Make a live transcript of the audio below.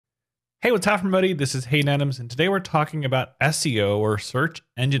Hey, what's happening, buddy? This is Haydn, and today we're talking about SEO or search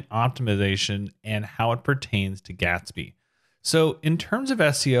engine optimization and how it pertains to Gatsby. So, in terms of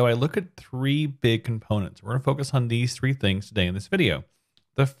SEO, I look at three big components. We're going to focus on these three things today in this video.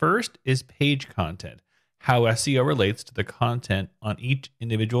 The first is page content, how SEO relates to the content on each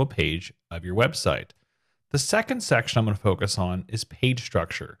individual page of your website. The second section I'm going to focus on is page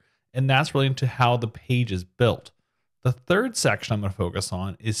structure, and that's relating to how the page is built. The third section I'm going to focus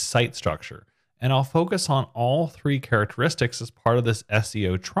on is site structure, and I'll focus on all three characteristics as part of this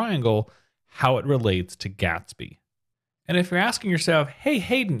SEO triangle, how it relates to Gatsby. And if you're asking yourself, hey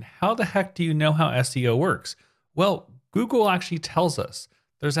Hayden, how the heck do you know how SEO works? Well, Google actually tells us.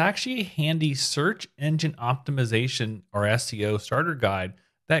 There's actually a handy search engine optimization or SEO starter guide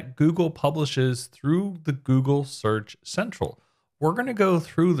that Google publishes through the Google Search Central. We're going to go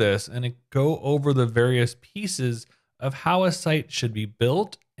through this and go over the various pieces of how a site should be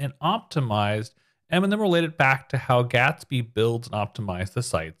built and optimized, and then relate it back to how Gatsby builds and optimizes the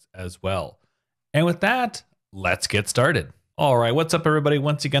sites as well. And with that, let's get started. All right, what's up everybody?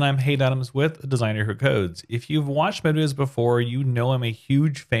 Once again, I'm Haydn Adams with Designer Who Codes. If you've watched my videos before, you know I'm a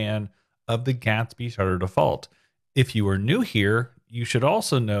huge fan of the Gatsby Starter Default. If you are new here, you should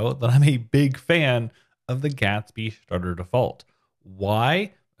also know that I'm a big fan of the Gatsby Starter Default.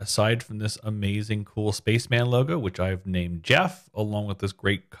 Why? Aside from this amazing cool spaceman logo, which I've named Jeff, along with this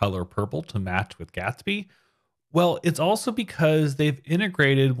great color purple to match with Gatsby, well, it's also because they've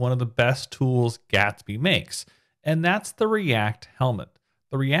integrated one of the best tools Gatsby makes, and that's the React Helmet.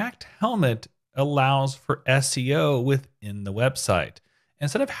 The React Helmet allows for SEO within the website.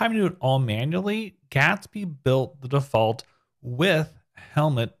 Instead of having to do it all manually, Gatsby built the default with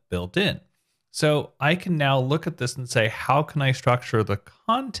Helmet built in. So I can now look at this and say, how can I structure the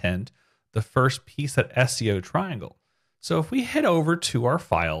content, the first piece, that SEO triangle? So if we head over to our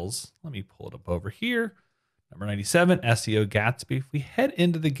files, let me pull it up over here, number 97, SEO Gatsby. If we head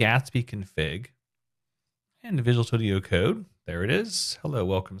into the Gatsby config and Visual Studio Code, there it is. Hello,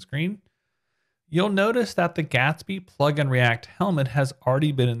 welcome screen. You'll notice that the Gatsby plugin React Helmet has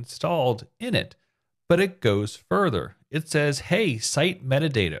already been installed in it, but it goes further. It says, hey, site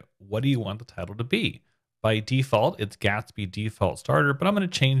metadata, what do you want the title to be? By default, it's Gatsby default starter, but I'm going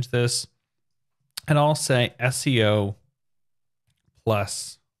to change this and I'll say SEO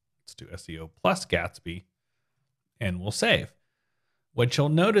plus, let's do SEO plus Gatsby, and we'll save. What you'll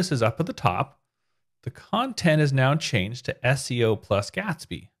notice is up at the top, the content is now changed to SEO plus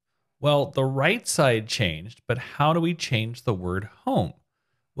Gatsby. Well, the right side changed, but how do we change the word home?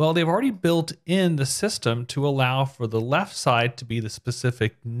 Well, they've already built in the system to allow for the left side to be the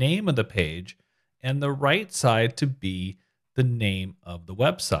specific name of the page and the right side to be the name of the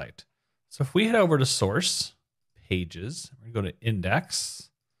website. So if we head over to source, pages, we're going to go to index,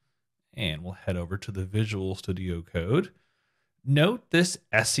 and we'll head over to the Visual Studio Code. Note this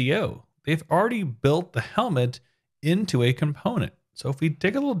SEO. They've already built the helmet into a component. So if we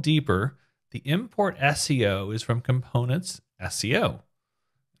dig a little deeper, the import SEO is from components SEO.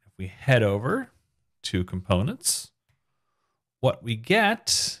 We head over to components. What we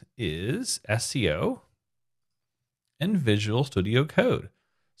get is SEO and Visual Studio Code.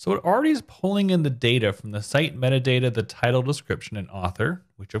 So it already is pulling in the data from the site metadata, the title, description, and author,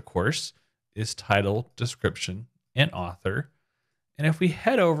 which of course is title, description, and author. And if we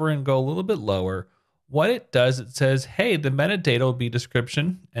head over and go a little bit lower, what it does, it says, hey, the metadata will be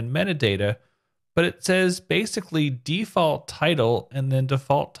description and metadata, but it says basically default title and then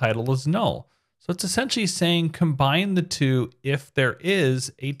default title is null. So it's essentially saying combine the two if there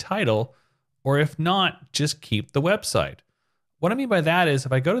is a title, or if not, just keep the website. What I mean by that is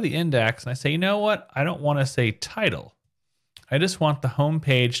if I go to the index and I say, you know what, I don't want to say title. I just want the home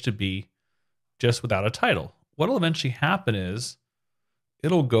page to be just without a title. What'll eventually happen is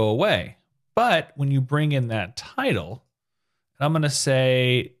it'll go away. But when you bring in that title, I'm going to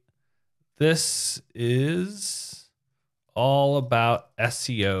say, this is all about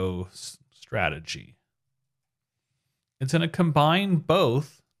SEO strategy. It's going to combine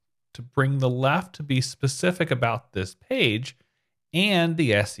both to bring the left to be specific about this page and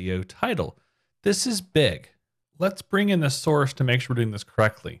the SEO title. This is big. Let's bring in the source to make sure we're doing this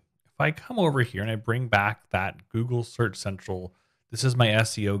correctly. If I come over here and I bring back that Google Search Central, this is my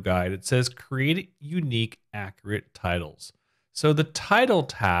SEO guide. It says create unique, accurate titles. So the title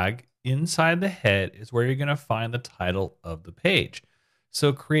tag inside the head is where you're going to find the title of the page.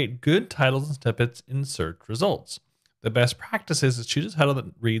 So create good titles and snippets in search results. The best practice is to choose a title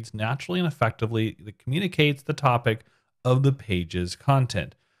that reads naturally and effectively, that communicates the topic of the page's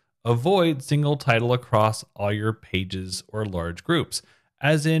content. Avoid single title across all your pages or large groups.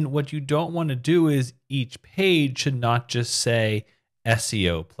 As in, what you don't want to do is each page should not just say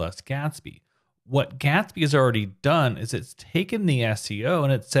SEO plus Gatsby. What Gatsby has already done is it's taken the SEO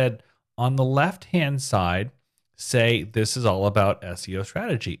and it said on the left-hand side, say this is all about SEO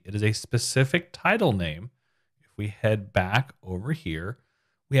strategy. It is a specific title name. If we head back over here,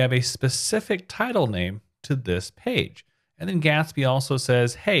 we have a specific title name to this page. And then Gatsby also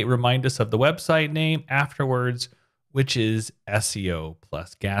says, hey, remind us of the website name afterwards, which is SEO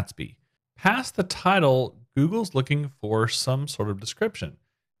plus Gatsby. Past the title, Google's looking for some sort of description.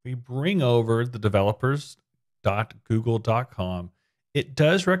 We bring over the developers.google.com. It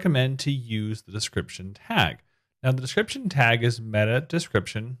does recommend to use the description tag. Now, the description tag is meta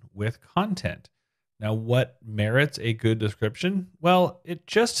description with content. Now, what merits a good description? Well, it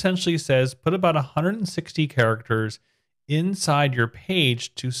just essentially says put about 160 characters inside your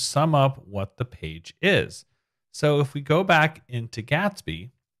page to sum up what the page is. So if we go back into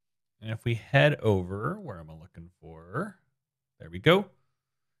Gatsby, and if we head over, where am I looking for? There we go.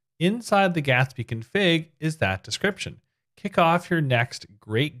 Inside the Gatsby config is that description. Kick off your next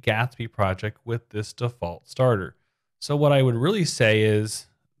great Gatsby project with this default starter. So what I would really say is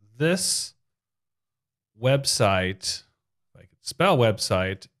this website, if I could spell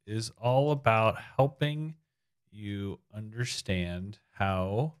website, is all about helping you understand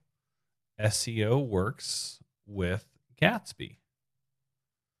how SEO works with Gatsby.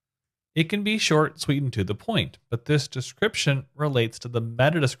 It can be short, sweet, and to the point, but this description relates to the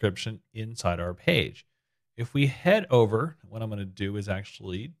meta description inside our page. If we head over, what I'm going to do is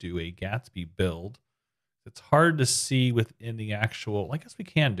actually do a Gatsby build. It's hard to see within the actual, I guess we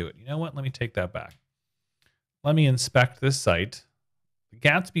can do it. You know what? Let me take that back. Let me inspect this site. The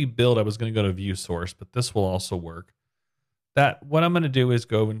Gatsby build, I was going to go to view source, but this will also work. What I'm going to do is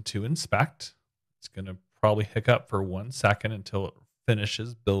go into inspect. It's going to probably hiccup for 1 second until it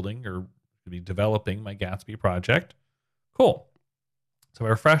finishes building or be developing my Gatsby project. Cool. So I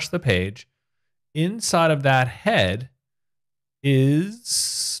refresh the page. Inside of that head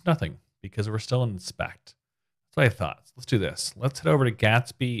is nothing because we're still in inspect. That's what I thought. So let's do this. Let's head over to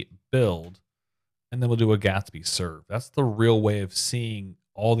Gatsby Build, and then we'll do a Gatsby Serve. That's the real way of seeing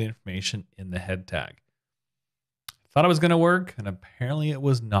all the information in the head tag. I thought it was going to work, and apparently it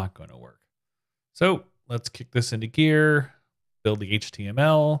was not going to work. So let's kick this into gear, build the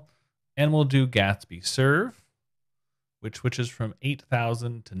HTML, and we'll do Gatsby Serve, which switches from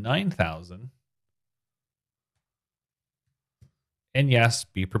 8,000 to 9,000. And yes,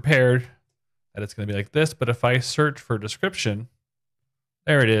 be prepared that it's going to be like this. But if I search for description,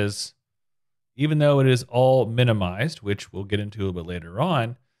 there it is. Even though it is all minimized, which we'll get into a little bit later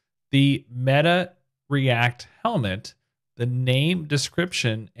on, the meta React helmet, the name,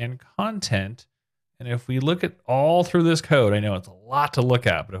 description, and content. And if we look at all through this code, I know it's a lot to look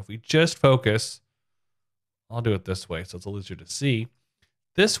at, but if we just focus, I'll do it this way so it's a little easier to see.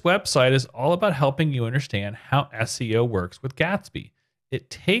 This website is all about helping you understand how SEO works with Gatsby. It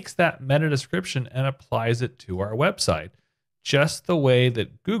takes that meta description and applies it to our website, just the way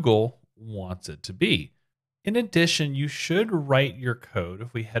that Google wants it to be. In addition, you should write your code,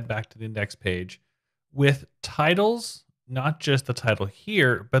 if we head back to the index page, with titles, not just the title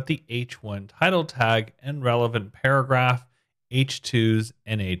here, but the H1 title tag and relevant paragraph, H2s,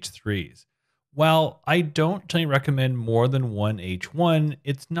 and H3s. While I don't generally recommend more than one H1,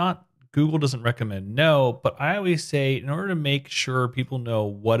 it's not, Google doesn't recommend no, but I always say in order to make sure people know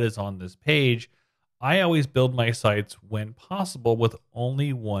what is on this page, I always build my sites when possible with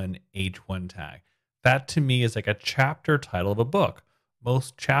only one H1 tag. That to me is like a chapter title of a book.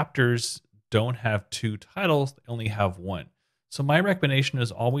 Most chapters don't have two titles, they only have one. So my recommendation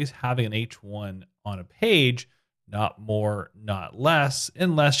is always having an H1 on a page, not more, not less,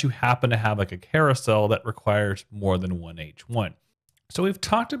 unless you happen to have like a carousel that requires more than one H1. So we've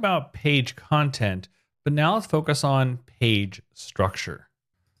talked about page content, but now let's focus on page structure.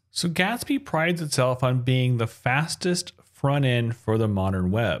 So Gatsby prides itself on being the fastest front end for the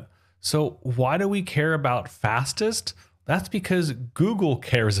modern web. So why do we care about fastest? That's because Google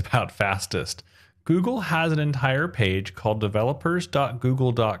cares about fastest. Google has an entire page called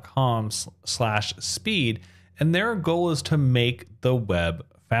developers.google.com/speed, and their goal is to make the web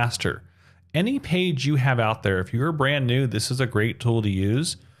faster. Any page you have out there, if you're brand new, this is a great tool to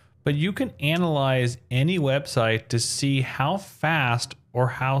use, but you can analyze any website to see how fast or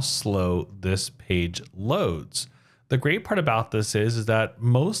how slow this page loads. The great part about this is that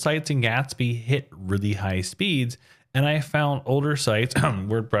most sites in Gatsby hit really high speeds, and I found older sites,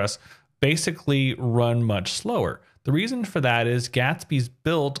 WordPress, basically run much slower. The reason for that is Gatsby's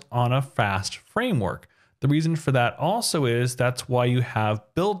built on a fast framework. The reason for that also is that's why you have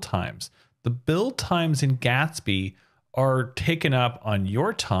build times. The build times in Gatsby are taken up on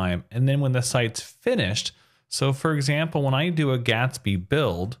your time, and then when the site's finished, so for example, when I do a Gatsby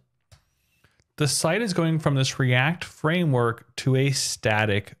build, the site is going from this React framework to a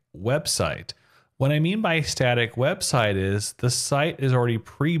static website. What I mean by static website is the site is already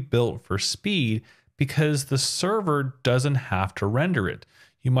pre-built for speed because the server doesn't have to render it.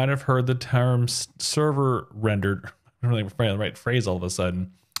 You might have heard the term server rendered. I don't really find the right phrase all of a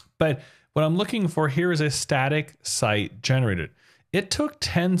sudden. But what I'm looking for here is a static site generated. It took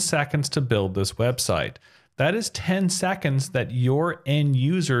 10 seconds to build this website. That is 10 seconds that your end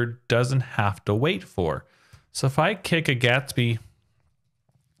user doesn't have to wait for. So if I kick a Gatsby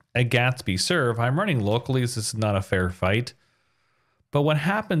serve, I'm running locally, so this is not a fair fight. But what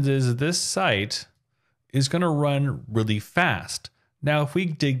happens is this site is going to run really fast. Now, if we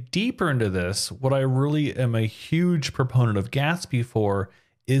dig deeper into this, what I really am a huge proponent of Gatsby for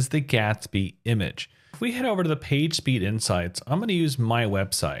is the Gatsby image. If we head over to the page speed insights, I'm going to use my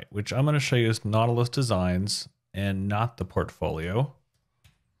website, which I'm going to show you is Nautilus Designs and not the portfolio.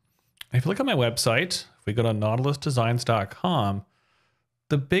 If you look at my website, if we go to nautilusdesigns.com,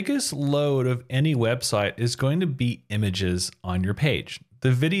 the biggest load of any website is going to be images on your page. The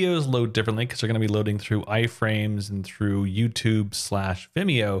videos load differently because they're going to be loading through iframes and through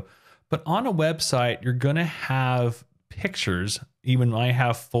YouTube/Vimeo. But on a website, you're going to have pictures, even I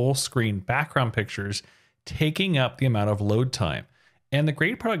have full screen background pictures, taking up the amount of load time. And the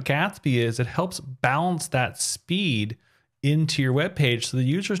great part of Gatsby is it helps balance that speed into your web page so the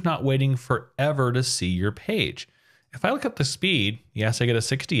user's not waiting forever to see your page. If I look at the speed, yes, I get a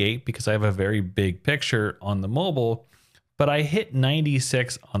 68 because I have a very big picture on the mobile, but I hit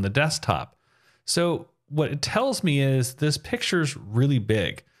 96 on the desktop. So what it tells me is this picture's really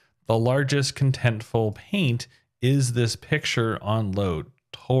big. The largest contentful paint is this picture on load.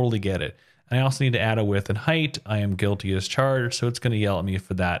 Totally get it. And I also need to add a width and height. I am guilty as charged, so it's going to yell at me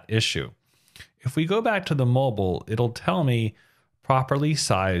for that issue. If we go back to the mobile, it'll tell me properly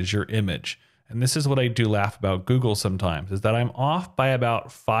size your image. And this is what I do laugh about Google sometimes, is that I'm off by about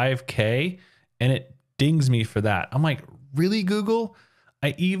 5K and it dings me for that. I'm like, really, Google?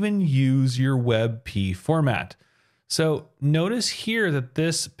 I even use your WebP format. So notice here that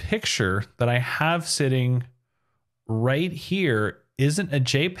this picture that I have sitting right here isn't a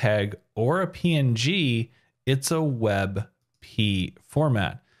JPEG or a PNG, it's a WebP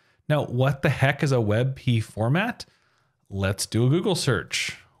format. Now, what the heck is a WebP format? Let's do a Google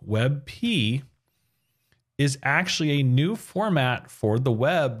search. WebP is actually a new format for the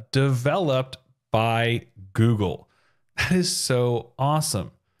web developed by Google. That is so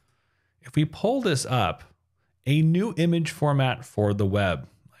awesome. If we pull this up, a new image format for the web.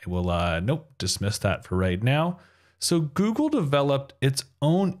 I will, dismiss that for right now. So Google developed its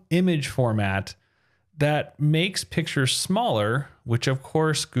own image format that makes pictures smaller, which of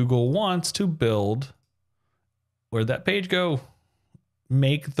course Google wants to build, where'd that page go?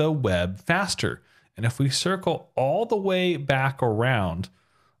 Make the web faster. And if we circle all the way back around,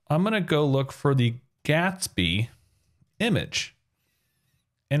 I'm going to go look for the Gatsby image.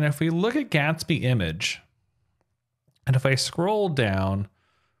 And if we look at Gatsby image, and if I scroll down,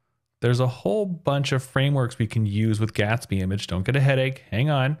 there's a whole bunch of frameworks we can use with Gatsby image. Don't get a headache, hang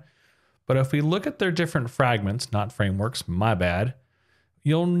on. But if we look at their different fragments, not frameworks, my bad,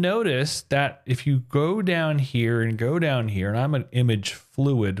 you'll notice that if you go down here, and I'm an image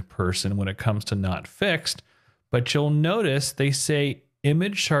fluid person when it comes to not fixed, but you'll notice they say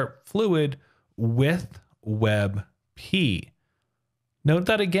image sharp fluid with WebP. Note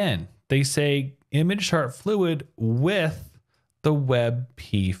that again, they say image sharp fluid with the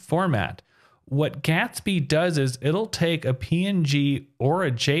WebP format. What Gatsby does is it'll take a PNG or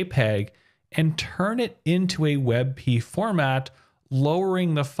a JPEG and turn it into a WebP format,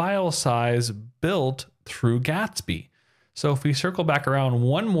 lowering the file size built through Gatsby. So if we circle back around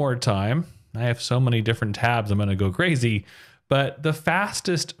one more time, I have so many different tabs, I'm going to go crazy, but the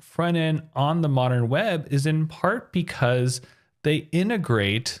fastest front end on the modern web is in part because they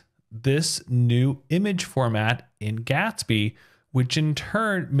integrate this new image format in Gatsby, which in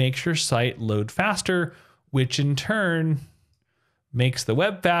turn makes your site load faster, which in turn makes the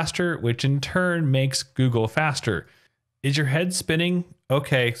web faster, which in turn makes Google faster. Is your head spinning?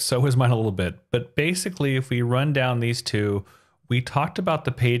 Okay, so is mine a little bit. But basically, if we run down these two, we talked about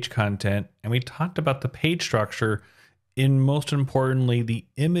the page content and we talked about the page structure, and most importantly, the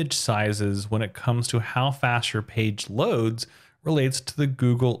image sizes when it comes to how fast your page loads relates to the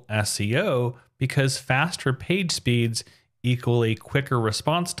Google SEO, because faster page speeds equal a quicker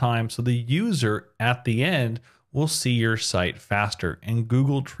response time, so the user at the end will see your site faster. And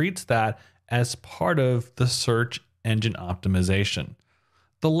Google treats that as part of the search engine optimization.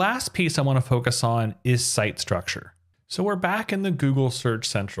 The last piece I want to focus on is site structure. So we're back in the Google Search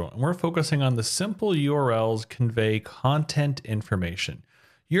Central, and we're focusing on the simple URLs convey content information.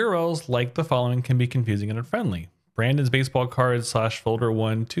 URLs like the following can be confusing and unfriendly. Brandon's baseball cards / folder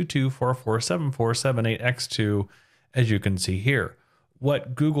 122447478x2, as you can see here.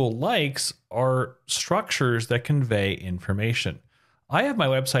 What Google likes are structures that convey information. I have my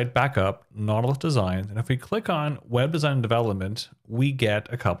website back up, Nautilus Designs, and if we click on Web Design Development, we get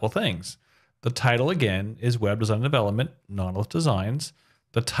a couple things. The title again is Web Design Development, Nautilus Designs.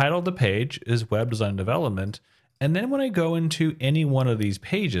 The title of the page is Web Design Development. And then when I go into any one of these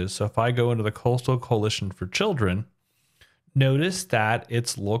pages, so if I go into the Coastal Coalition for Children, notice that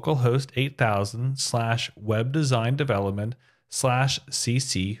it's localhost 8000 / web design development /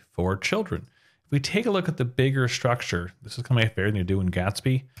 CC for children. If we take a look at the bigger structure, this is kind of my favorite thing to do in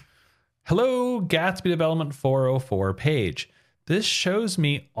Gatsby. Hello, Gatsby Development 404 page. This shows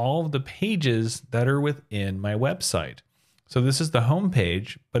me all of the pages that are within my website. So this is the home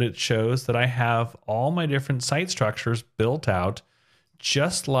page, but it shows that I have all my different site structures built out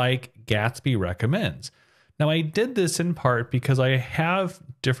just like Gatsby recommends. Now I did this in part because I have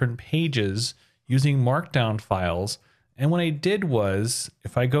different pages using markdown files. And what I did was,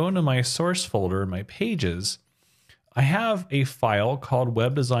 if I go into my source folder, my pages, I have a file called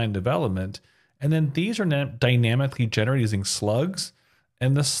Web Design Development. And then these are dynamically generated using slugs.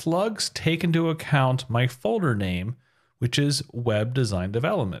 And the slugs take into account my folder name, which is Web Design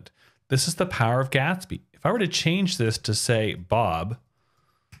Development. This is the power of Gatsby. If I were to change this to say Bob,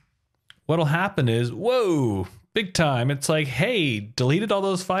 what'll happen is, whoa, big time. It's like, hey, deleted all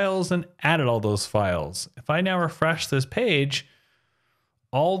those files and added all those files. If I now refresh this page,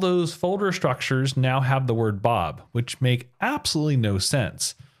 all those folder structures now have the word Bob, which make absolutely no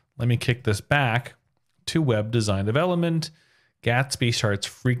sense. Let me kick this back to Web Design Development. Gatsby starts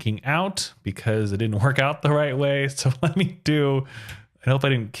freaking out because it didn't work out the right way. So I hope I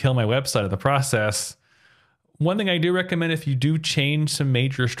didn't kill my website in the process. One thing I do recommend, if you do change some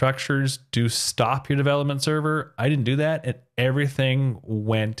major structures, do stop your development server. I didn't do that and everything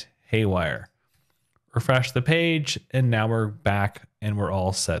went haywire. Refresh the page and now we're back and we're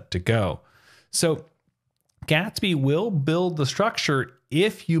all set to go. So Gatsby will build the structure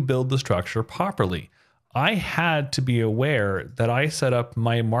if you build the structure properly. I had to be aware that I set up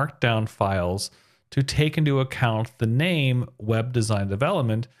my markdown files to take into account the name Web Design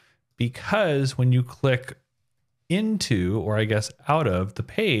Development, because when you click into, or I guess out of the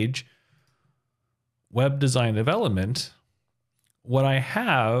page, Web Design Development, what I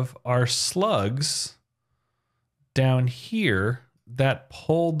have are slugs down here that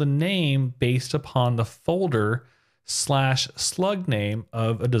pull the name based upon the folder / slug name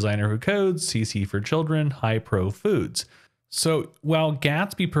of a designer who codes, CC for children, high pro foods. So while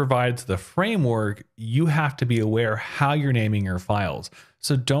Gatsby provides the framework, you have to be aware how you're naming your files.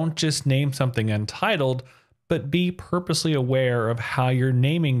 So don't just name something untitled, but be purposely aware of how you're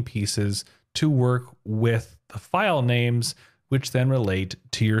naming pieces to work with the file names, which then relate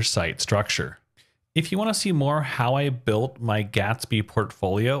to your site structure. If you want to see more how I built my Gatsby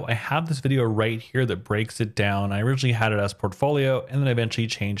portfolio, I have this video right here that breaks it down. I originally had it as portfolio and then eventually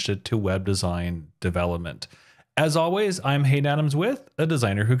changed it to web design development. As always, I'm Haydn with A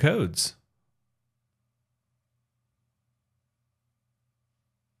Designer Who Codes.